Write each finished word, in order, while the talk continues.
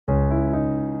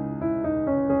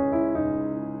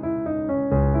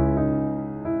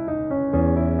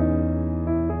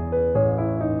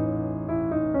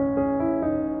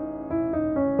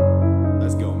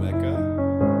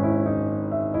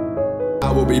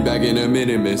back in a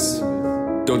minute, miss.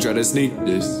 Don't try to sneak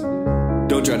this.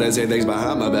 Don't try to say things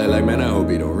behind my back like, man, I hope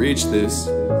you don't reach this.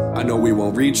 I know we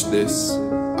won't reach this.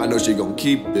 I know she gon'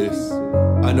 keep this.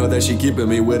 I know that she keeping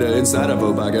me with her inside of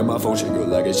her pocket. My phone, she go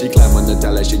like it. She climb on the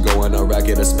toilet, she go on a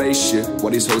rocket, a spaceship.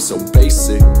 Why these hoes so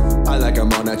basic? I like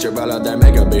I'm all natural, out that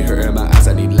makeup be hurting my eyes,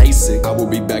 I need LASIK. I will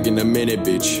be back in a minute,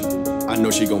 bitch. I know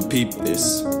she gon' peep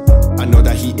this. I know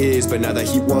that he is, but now that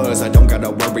he was, I don't gotta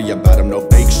worry about him, no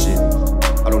fake shit.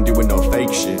 I don't deal with no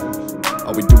fake shit.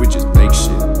 All we do is just make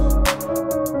shit.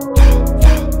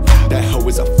 That hoe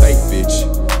is a fake bitch.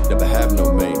 Never have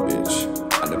no main bitch.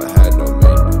 I never had no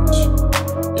main bitch.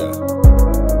 Yeah.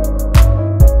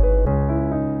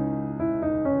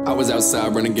 I was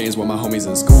outside running games with my homies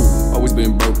in school. Always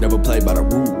been broke, never played by the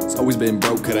rules. Always been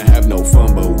broke, couldn't have no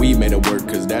fun, but we made it work,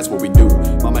 cause that's what we do.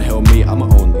 Mama held me, I'm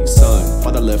her only son.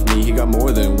 Father left me, he got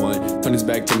more than one. Turn his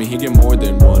back to me, he get more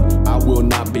than one. I will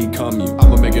not become you,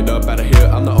 I'ma make it up out of here,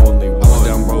 I'm the only one. I was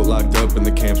down road, locked up in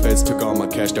the camp, feds took all my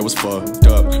cash, that was fucked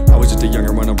up. I was just a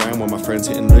younger run around with my friends,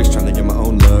 hitting licks, trying to get my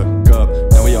own luck up.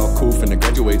 Now we all cool, finna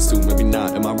graduate soon, maybe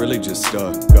not, am I really just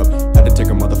stuck up? Had to take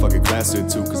a motherfucking class or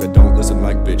two, cause I don't listen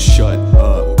like, bitch, shut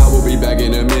up. I will be back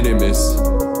in a minute, miss.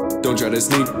 Don't try to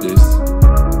sneak this.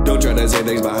 Don't try to say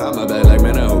things behind my back like,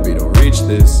 man, I hope you don't reach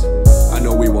this. I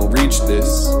know we won't reach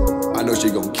this. I know she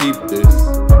gon' keep this.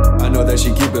 I know that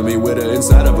she keeping me with her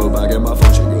inside of her pocket. My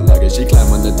phone, she go like it. She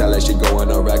climb on the toilet, she go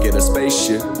on a rocket, a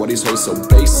spaceship. Why these hoes so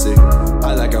basic?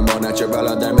 I like I'm all natural,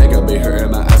 out that makeup be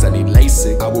hurting my eyes, I need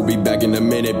LASIK. I will be back in a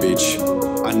minute, bitch.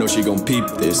 I know she gon' peep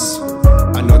this.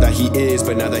 I know that he is,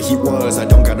 but now that he was, I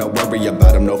don't gotta worry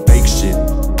about him, no fake shit.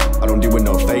 I don't deal with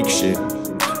no fake shit.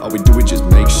 All we do is just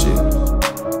make shit.